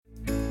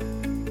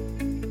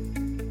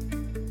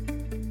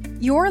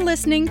You're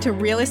listening to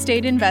Real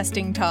Estate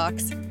Investing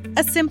Talks,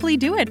 a Simply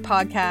Do It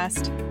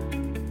podcast.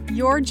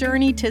 Your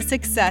journey to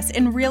success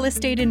in real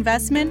estate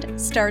investment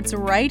starts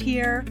right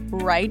here,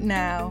 right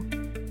now.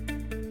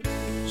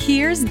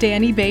 Here's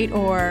Danny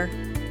Bate-Orr.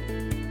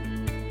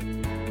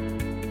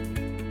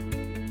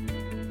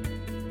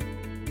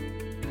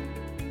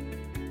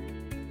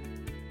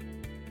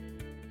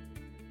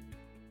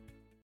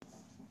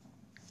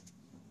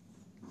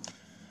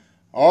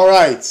 All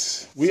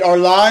right, we are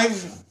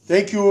live.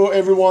 Thank you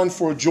everyone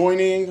for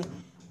joining.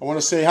 I want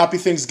to say happy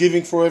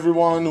Thanksgiving for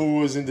everyone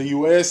who is in the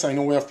US. I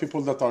know we have people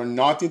that are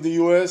not in the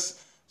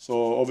US.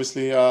 So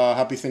obviously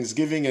happy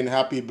Thanksgiving and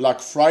happy Black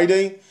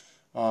Friday.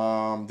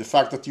 The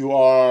fact that you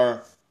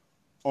are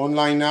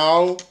online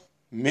now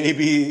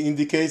maybe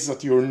indicates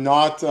that you're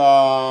not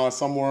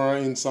somewhere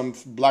in some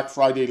Black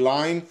Friday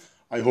line,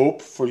 I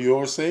hope, for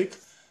your sake.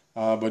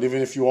 But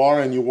even if you are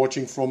and you're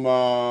watching from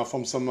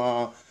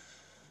some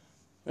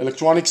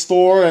electronic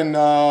store, and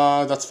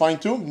that's fine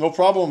too, no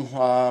problem.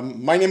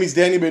 My name is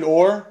Danny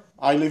Bate-Orr.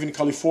 I live in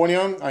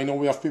California. I know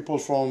we have people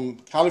from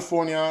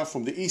California,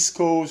 from the East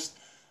Coast,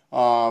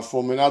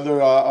 from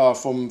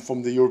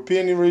the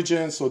European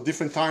region, so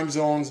different time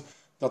zones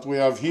that we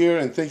have here.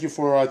 And thank you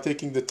for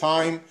taking the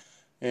time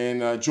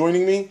and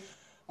joining me.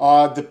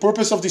 The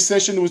purpose of this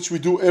session, which we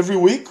do every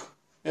week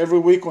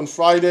on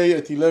Friday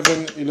at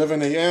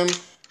 11 a.m.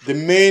 The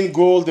main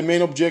goal, the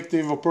main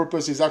objective or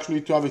purpose is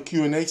actually to have a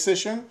Q&A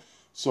session.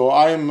 So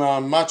I'm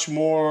much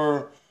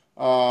more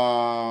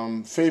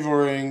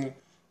favoring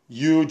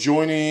you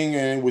joining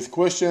and with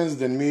questions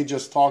than me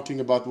just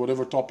talking about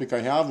whatever topic I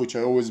have, which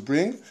I always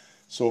bring.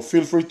 So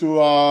feel free to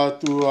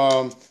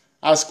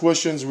ask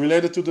questions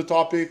related to the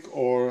topic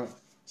or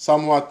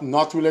somewhat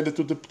not related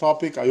to the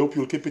topic. I hope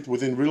you'll keep it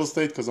within real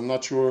estate because I'm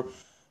not sure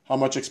how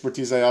much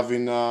expertise I have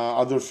in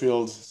other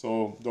fields.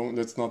 So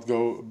let's not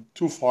go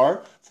too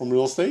far from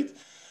real estate.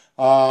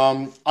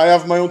 I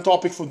have my own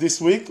topic for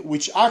this week,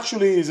 which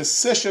actually is a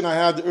session I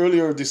had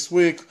earlier this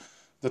week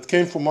that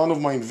came from one of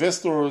my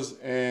investors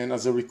and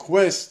as a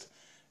request.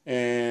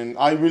 And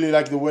I really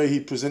like the way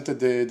he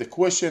presented the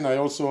question. I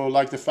also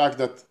like the fact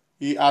that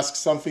he asked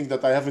something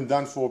that I haven't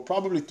done for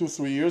probably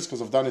 2-3 years because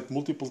I've done it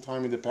multiple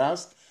times in the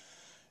past.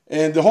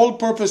 And the whole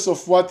purpose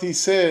of what he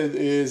said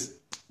is,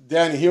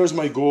 Dan, here's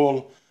my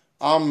goal.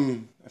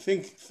 I'm, I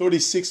think,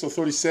 36 or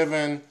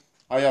 37.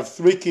 I have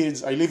 3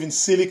 kids. I live in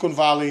Silicon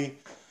Valley.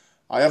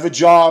 I have a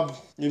job,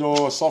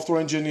 a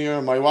software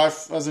engineer. My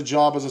wife has a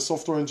job as a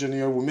software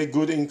engineer. We make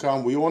good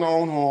income. We own our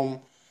own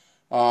home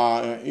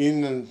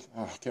in,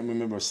 I can't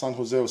remember, San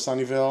Jose or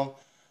Sunnyvale.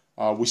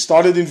 We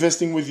started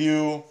investing with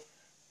you.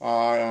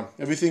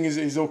 Everything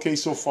is okay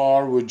so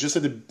far. We're just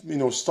at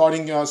the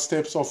starting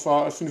steps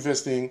of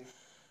investing.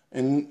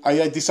 And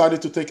I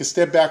decided to take a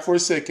step back for a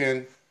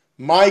second.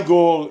 My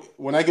goal,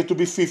 when I get to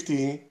be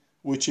 50,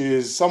 which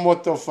is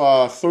somewhat of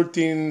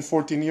 13,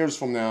 14 years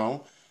from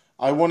now,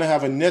 I want to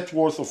have a net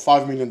worth of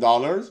 $5 million.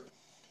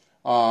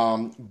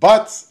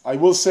 But I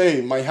will say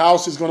my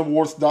house is going to be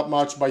worth that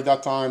much by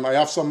that time. I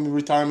have some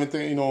retirement,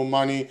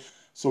 money.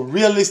 So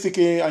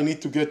realistically, I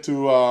need to get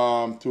to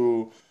I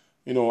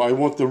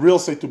want the real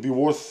estate to be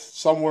worth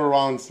somewhere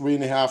around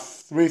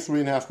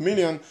 3.5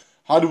 million.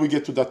 How do we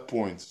get to that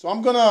point? So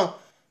I'm going to,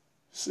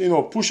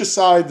 push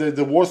aside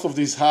the worth of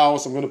this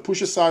house. I'm going to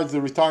push aside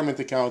the retirement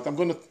account. I'm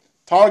going to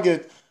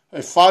target a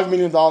 $5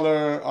 million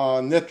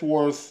net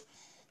worth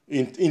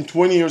in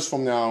 20 years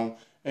from now,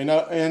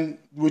 and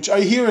which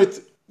I hear it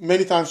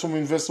many times from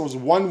investors.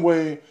 One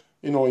way,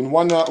 in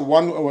one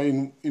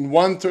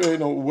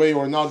way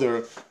or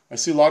another. I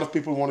see a lot of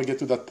people want to get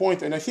to that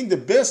point, and I think the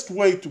best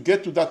way to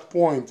get to that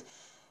point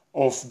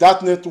of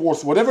that net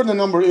worth, whatever the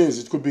number is,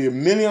 it could be $1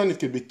 million, it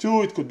could be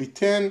 2, it could be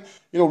 10.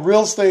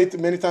 Real estate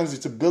many times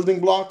it's a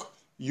building block.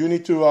 You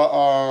need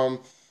to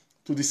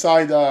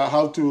decide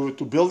how to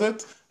build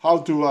it. How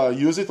to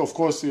use it. Of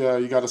course,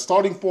 you got a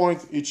starting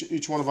point.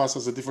 Each one of us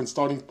has a different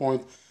starting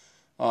point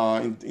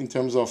in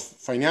terms of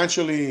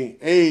financially,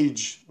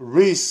 age,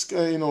 risk,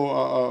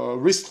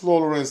 risk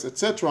tolerance,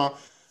 etc.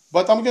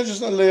 But I'm going to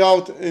just lay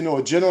out,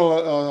 a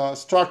general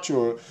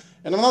structure.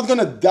 And I'm not going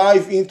to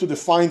dive into the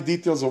fine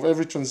details of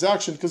every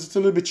transaction because it's a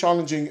little bit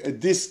challenging at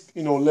this,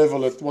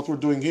 level at what we're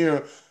doing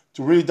here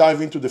to really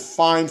dive into the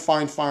fine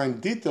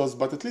details.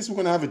 But at least we're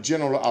going to have a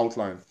general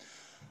outline.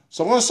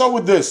 So I'm going to start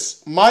with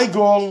this. My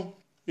goal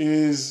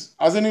is,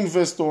 as an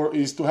investor,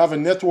 is to have a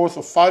net worth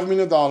of $5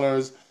 million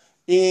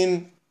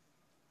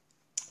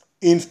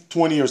in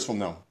 20 years from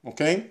now,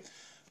 okay?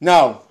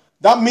 Now,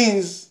 that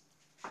means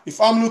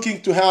if I'm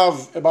looking to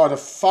have about a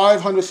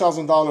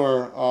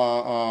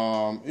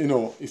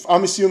 $500,000, if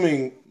I'm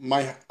assuming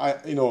a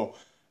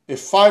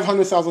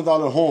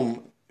 $500,000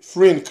 home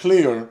free and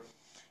clear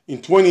in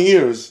 20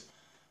 years,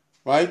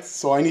 right?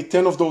 So I need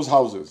 10 of those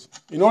houses.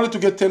 In order to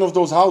get 10 of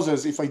those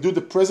houses, if I do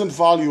the present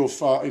value of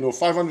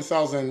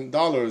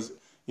 $500,000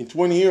 in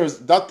 20 years,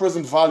 that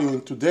present value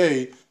in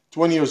today,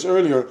 20 years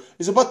earlier,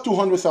 is about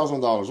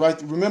 $200,000,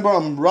 right? Remember,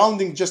 I'm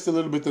rounding just a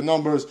little bit the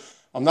numbers.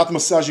 I'm not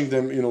massaging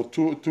them,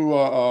 too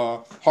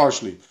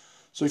harshly.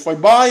 So if I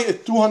buy a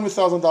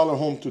 $200,000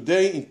 home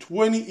today, in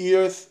 20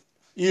 years,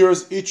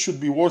 it should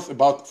be worth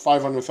about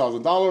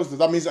 $500,000.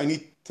 That means I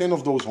need 10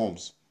 of those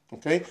homes.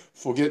 Okay,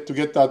 to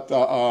get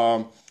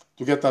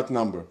that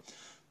number.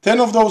 10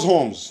 of those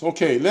homes.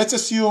 Okay, let's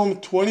assume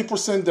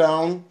 20%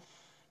 down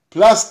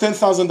plus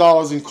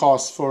 $10,000 in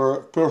cost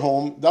per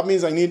home. That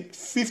means I need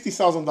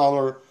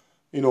 $50,000,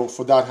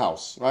 for that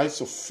house, right?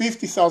 So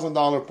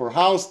 $50,000 per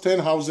house, 10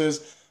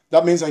 houses.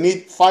 That means I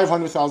need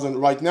 $500,000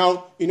 right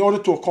now in order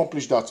to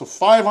accomplish that. So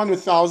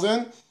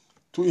 $500,000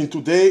 in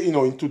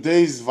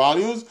today's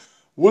values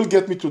will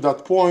get me to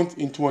that point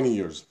in 20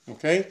 years.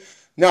 Okay,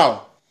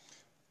 now.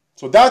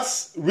 So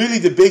that's really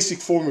the basic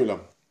formula.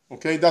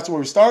 Okay, that's where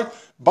we start.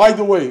 By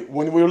the way,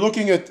 when we're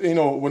looking at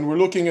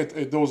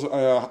those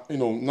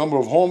number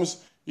of homes,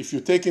 if you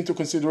take into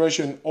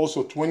consideration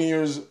also 20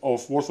 years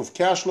of worth of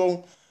cash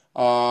flow,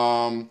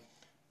 on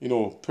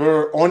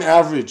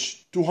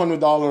average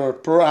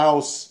 $200 per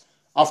house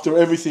after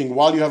everything,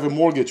 while you have a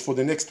mortgage for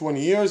the next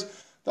 20 years,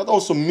 that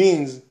also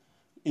means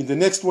in the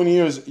next 20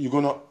 years you're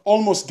gonna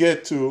almost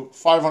get to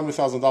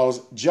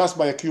 $500,000 just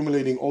by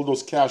accumulating all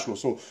those cash flows.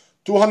 So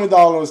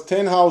 $200,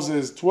 10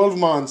 houses, 12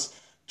 months,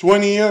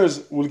 20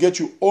 years will get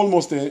you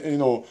almost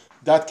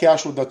that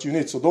cash flow that you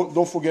need. So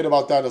don't forget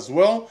about that as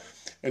well.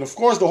 And of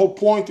course, the whole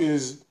point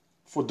is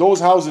for those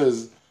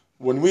houses,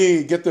 when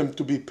we get them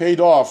to be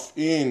paid off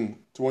in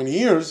 20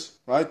 years,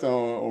 right,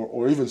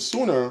 or even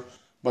sooner,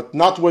 but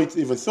not wait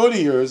even 30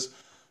 years,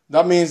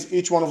 that means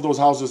each one of those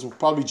houses will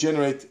probably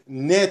generate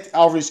net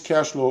average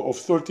cash flow of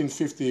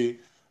 $1,350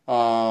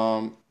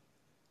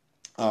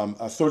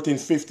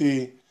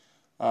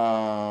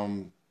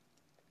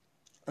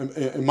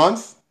 a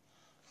month,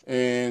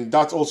 and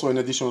that's also an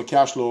additional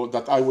cash flow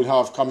that I will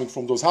have coming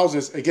from those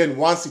houses. Again,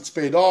 once it's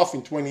paid off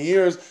in 20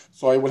 years,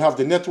 so I will have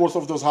the net worth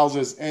of those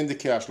houses and the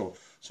cash flow.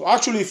 So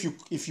actually, if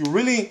you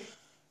really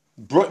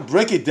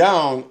break it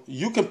down,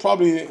 you can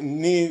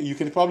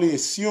probably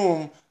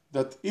assume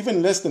that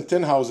even less than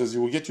 10 houses,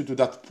 you will get you to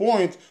that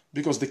point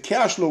because the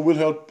cash flow will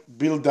help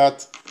build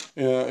that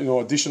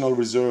additional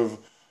reserve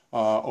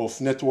of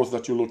net worth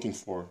that you're looking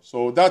for.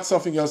 So that's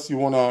something else you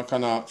want to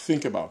kind of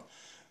think about.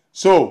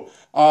 So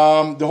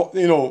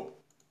to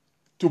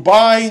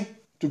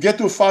get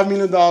to a $5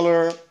 million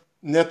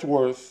net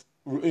worth,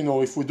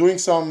 if we're doing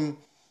some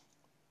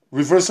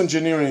reverse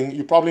engineering,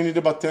 you probably need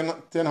about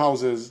 10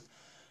 houses.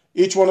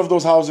 Each one of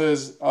those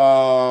houses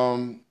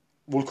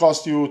will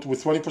cost you,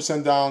 with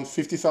 20% down,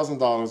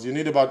 $50,000. You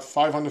need about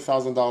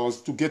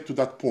 $500,000 to get to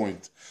that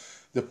point.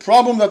 The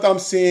problem that I'm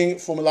seeing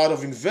from a lot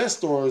of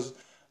investors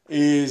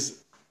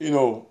is,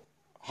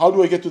 how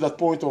do I get to that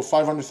point of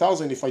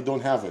 $500,000 if I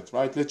don't have it,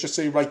 right? Let's just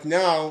say right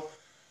now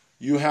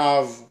you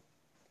have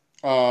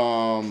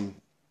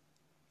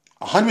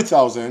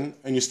 $100,000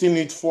 and you still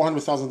need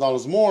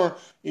 $400,000 more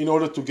in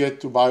order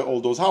to buy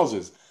all those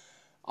houses.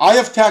 I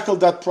have tackled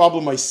that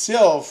problem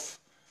myself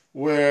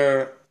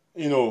where,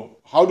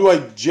 how do I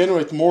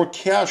generate more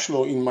cash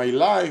flow in my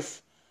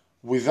life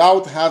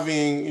without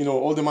having,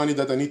 all the money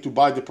that I need to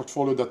buy the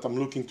portfolio that I'm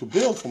looking to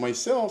build for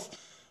myself?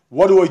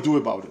 What do I do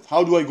about it?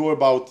 How do I go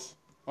about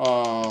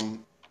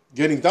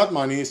getting that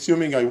money,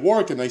 assuming I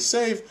work and I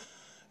save?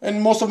 And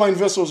most of my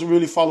investors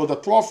really follow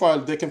that profile.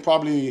 They can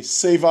probably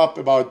save up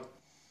about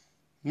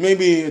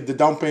maybe the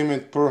down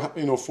payment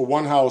for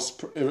one house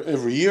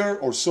every year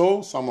or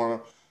so. Some are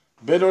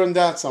better than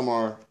that, some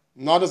are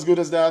not as good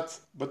as that.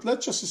 But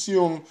let's just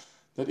assume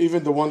that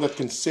even the one that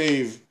can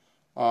save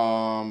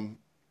about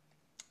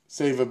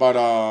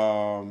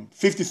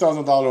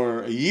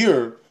 $50,000 a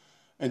year,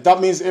 and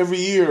that means every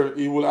year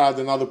it will add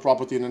another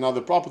property and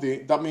another property.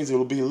 That means it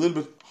will be a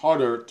little bit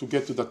harder to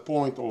get to that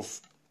point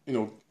of,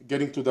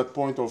 getting to that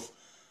point of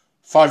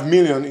 5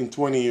 million in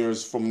 20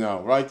 years from now,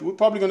 right? We're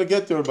probably going to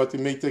get there, but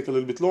it may take a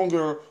little bit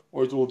longer,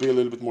 or it will be a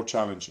little bit more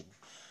challenging.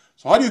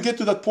 So how do you get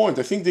to that point?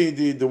 I think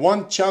the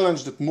one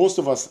challenge that most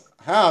of us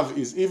have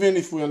is, even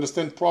if we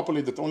understand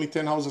properly that only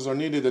 10 houses are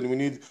needed and we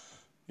need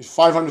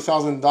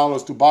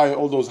 $500,000 to buy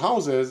all those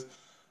houses,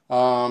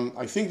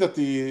 I think that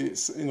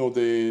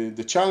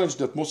the challenge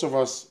that most of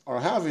us are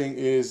having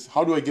is,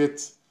 how do I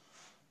get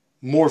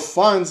more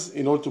funds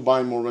in order to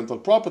buy more rental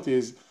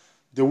properties?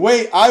 The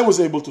way I was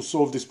able to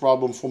solve this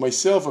problem for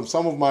myself and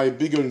some of my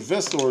bigger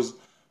investors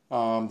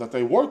that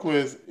I work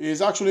with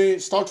is actually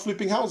start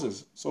flipping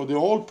houses. So the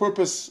whole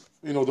purpose,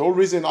 the whole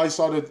reason I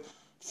started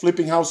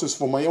flipping houses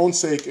for my own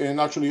sake and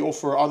actually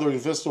offer other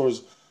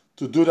investors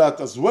to do that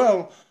as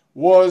well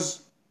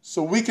was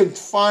so we can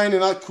find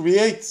and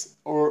create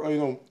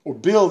or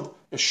build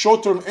a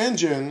short-term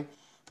engine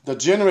that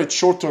generates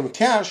short-term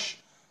cash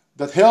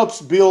that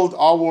helps build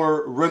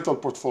our rental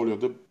portfolio.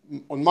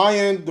 On my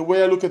end, the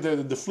way I look at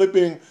the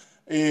flipping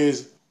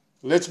is,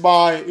 let's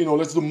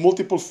do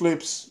multiple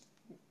flips,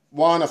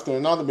 one after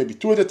another, maybe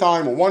two at a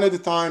time or one at a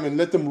time, and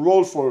let them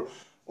roll for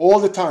all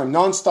the time,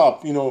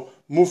 nonstop.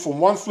 Move from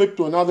one flip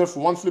to another,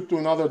 from one flip to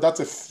another. That's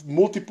a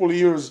multiple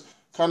years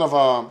kind of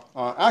a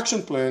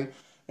action plan.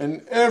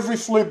 And every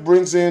flip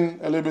brings in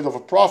a little bit of a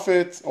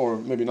profit, or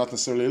maybe not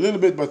necessarily a little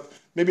bit, but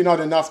maybe not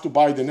enough to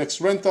buy the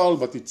next rental,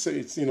 but it's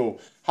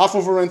half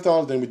of a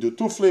rental. Then we do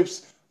 2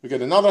 flips, we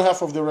get another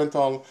half of the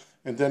rental,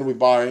 and then we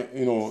buy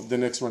the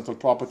next rental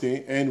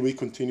property, and we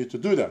continue to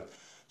do that.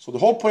 So the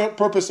whole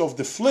purpose of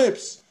the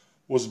flips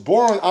was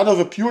born out of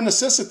a pure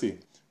necessity.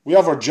 We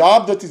have our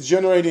job that is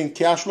generating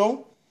cash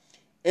flow,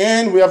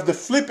 and we have the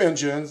flip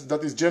engines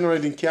that is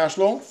generating cash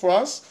flow for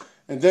us,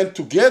 and then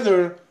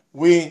together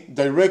we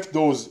direct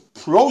those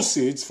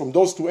proceeds from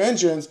those 2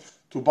 engines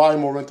to buy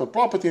more rental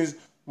properties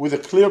with a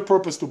clear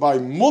purpose to buy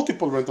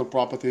multiple rental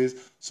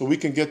properties so we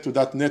can get to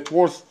that net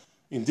worth,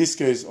 in this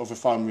case, of a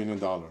 $5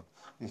 million.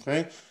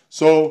 Okay?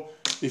 So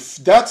if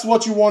that's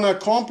what you want to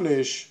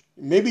accomplish,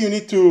 maybe you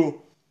need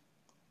to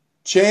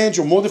change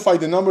or modify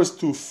the numbers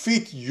to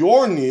fit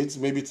your needs.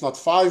 Maybe it's not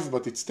 5,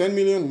 but it's 10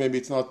 million. Maybe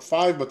it's not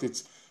 5, but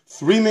it's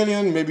 3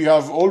 million. Maybe you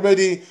have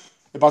already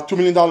about $2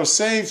 million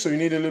saved, so you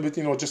need a little bit,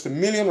 just $1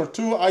 million or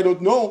 2. I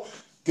don't know.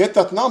 Get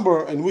that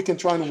number, and we can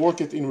try and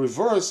work it in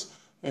reverse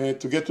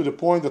to get to the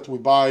point that we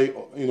buy,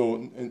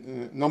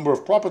 a number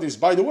of properties.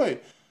 By the way,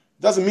 it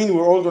doesn't mean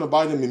we're all going to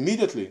buy them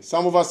immediately.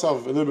 Some of us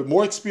have a little bit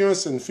more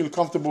experience and feel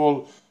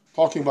comfortable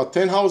talking about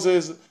 10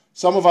 houses.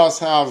 Some of us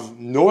have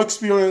no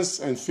experience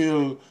and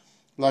feel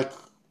like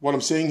what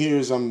I'm saying here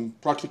is I'm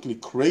practically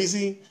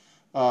crazy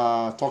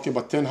talking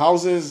about 10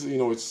 houses.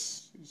 It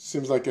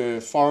seems like a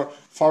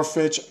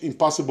far-fetched,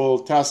 impossible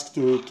task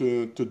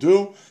to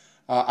do.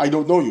 I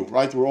don't know you,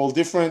 right? We're all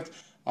different.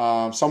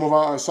 Some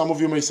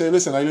of you may say,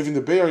 listen, I live in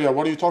the Bay Area.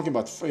 What are you talking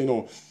about?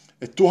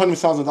 A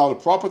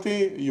 $200,000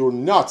 property? You're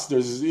nuts.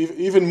 There's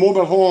even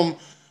mobile home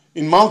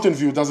in Mountain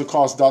View doesn't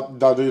cost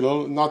that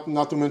little.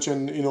 Not to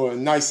mention, a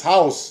nice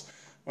house.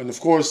 And of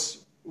course,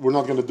 we're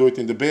not going to do it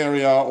in the Bay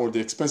Area or the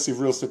expensive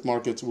real estate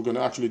markets. We're going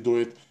to actually do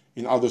it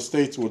in other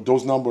states where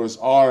those numbers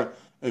are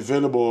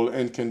available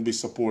and can be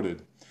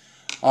supported.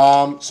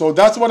 So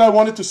that's what I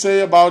wanted to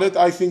say about it.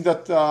 I think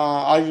that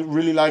I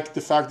really like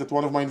the fact that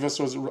one of my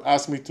investors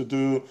asked me to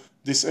do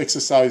this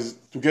exercise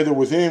together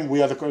with him. We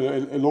had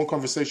a long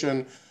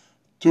conversation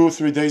 2 or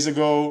 3 days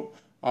ago,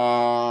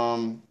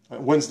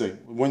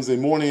 Wednesday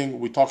morning.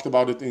 We talked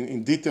about it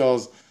in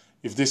details,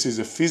 if this is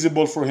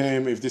feasible for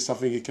him, if this is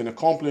something he can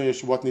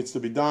accomplish, what needs to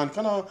be done.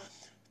 Kind of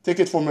take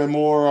it from a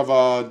more of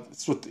a,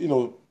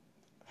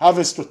 have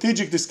a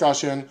strategic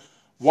discussion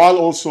while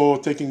also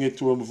taking it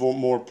to a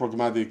more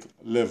pragmatic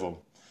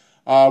level.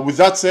 With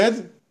that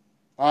said,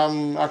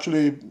 I'm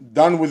actually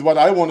done with what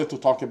I wanted to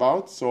talk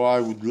about, so I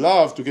would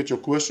love to get your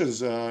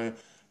questions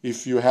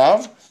if you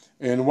have.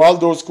 And while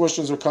those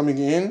questions are coming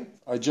in,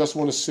 I just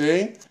want to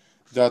say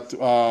that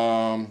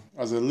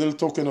as a little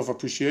token of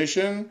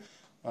appreciation,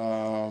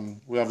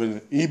 we have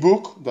an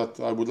ebook that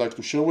I would like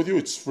to share with you.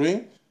 It's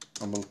free.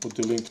 I'm going to put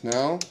the link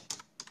now.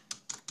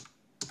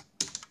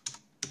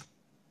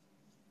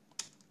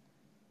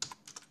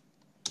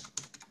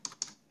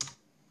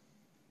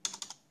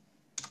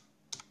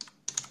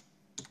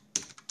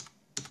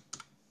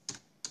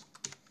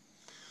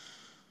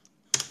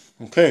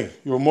 Okay,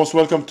 you're most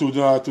welcome to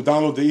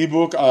download the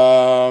ebook.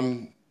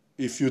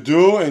 If you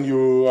do and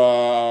you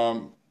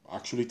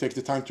actually take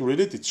the time to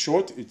read it, it's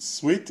short, it's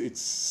sweet,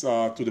 it's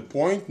to the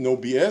point, no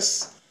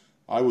BS.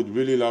 I would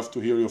really love to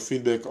hear your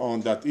feedback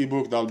on that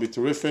ebook. That'll be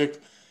terrific.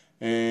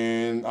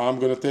 And I'm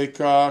going to take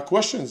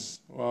questions.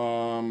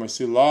 I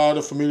see a lot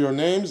of familiar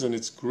names, and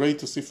it's great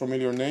to see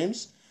familiar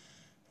names,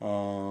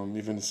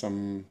 even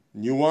some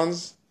new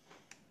ones.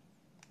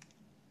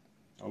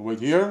 I'll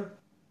wait here.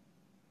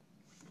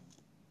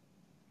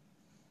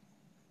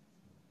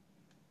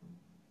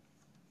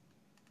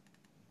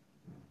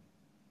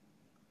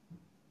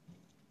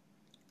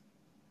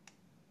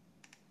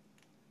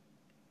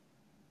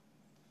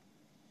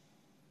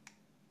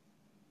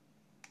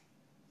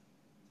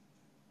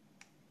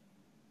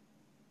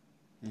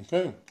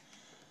 Okay,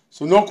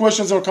 so no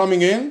questions are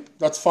coming in.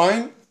 That's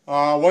fine.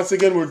 Once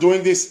again, we're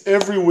doing this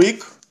every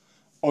week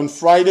on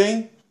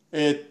Friday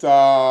at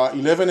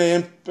 11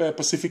 a.m.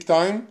 Pacific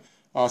time.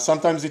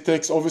 Sometimes it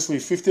takes obviously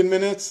 15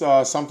 minutes.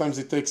 Sometimes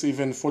it takes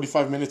even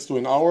 45 minutes to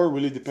an hour,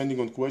 really depending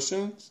on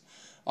questions.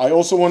 I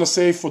also want to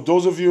say for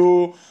those of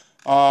you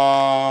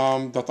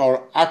that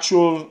are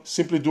actual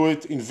Simply Do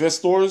It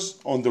investors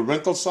on the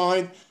rental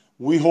side,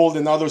 we hold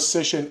another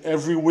session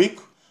every week,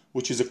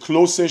 which is a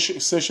closed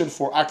session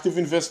for active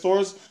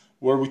investors,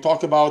 where we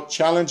talk about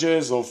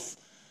challenges of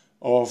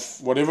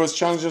whatever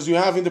challenges you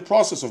have in the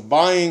process of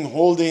buying,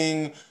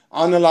 holding,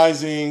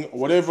 analyzing,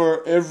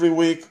 whatever. Every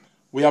week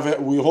we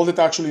hold it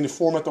actually in the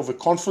format of a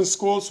conference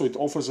call, so it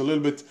offers a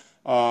little bit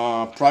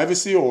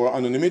privacy or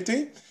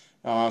anonymity.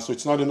 So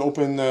it's not an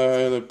open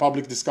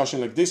public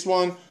discussion like this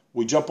one.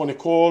 We jump on a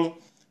call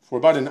for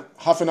about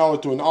half an hour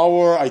to an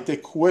hour. I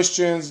take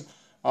questions,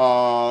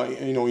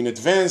 in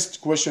advance,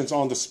 questions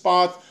on the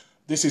spot.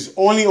 This is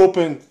only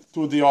open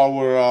to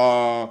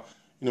our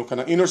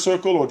kind of inner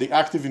circle or the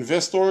active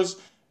investors.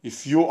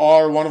 If you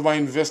are one of my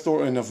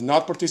investors and have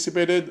not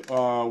participated,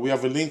 we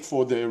have a link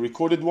for the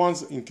recorded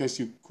ones in case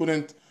you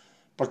couldn't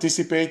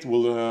participate.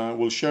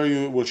 We'll share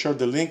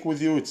the link with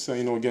you. It's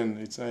again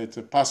it's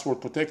a password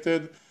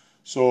protected,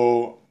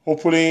 So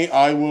hopefully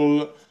I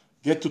will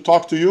get to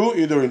talk to you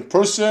either in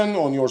person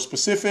on your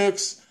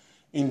specifics,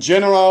 in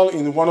general,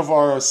 in one of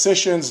our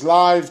sessions,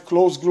 live,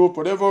 closed group,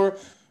 whatever.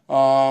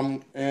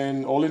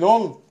 And all in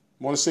all,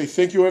 I want to say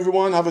thank you,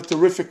 everyone. Have a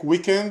terrific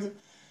weekend.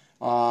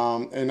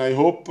 And I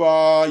hope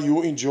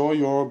you enjoy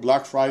your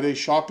Black Friday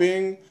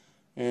shopping.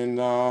 And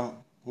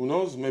who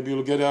knows, maybe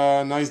you'll get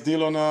a nice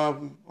deal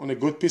on a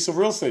good piece of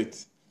real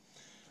estate.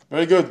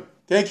 Very good.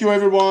 Thank you,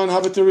 everyone.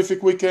 Have a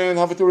terrific weekend.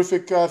 Have a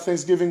terrific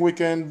Thanksgiving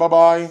weekend.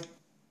 Bye-bye.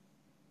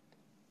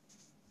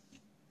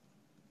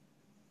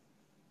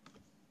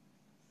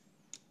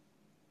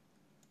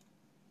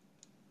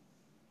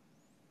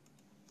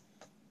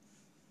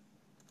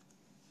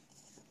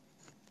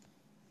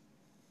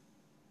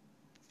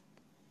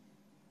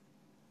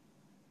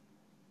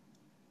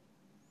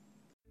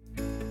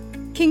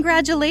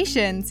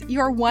 Congratulations!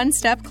 You're one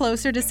step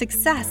closer to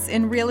success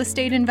in real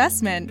estate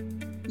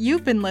investment.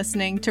 You've been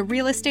listening to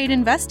Real Estate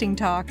Investing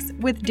Talks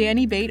with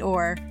Danny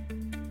Beit-Or.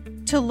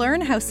 To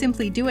learn how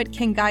Simply Do It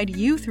can guide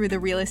you through the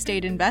real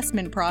estate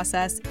investment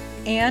process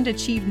and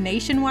achieve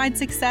nationwide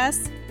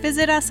success,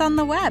 visit us on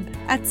the web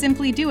at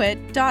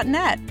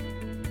simplydoit.net.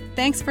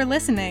 Thanks for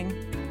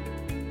listening.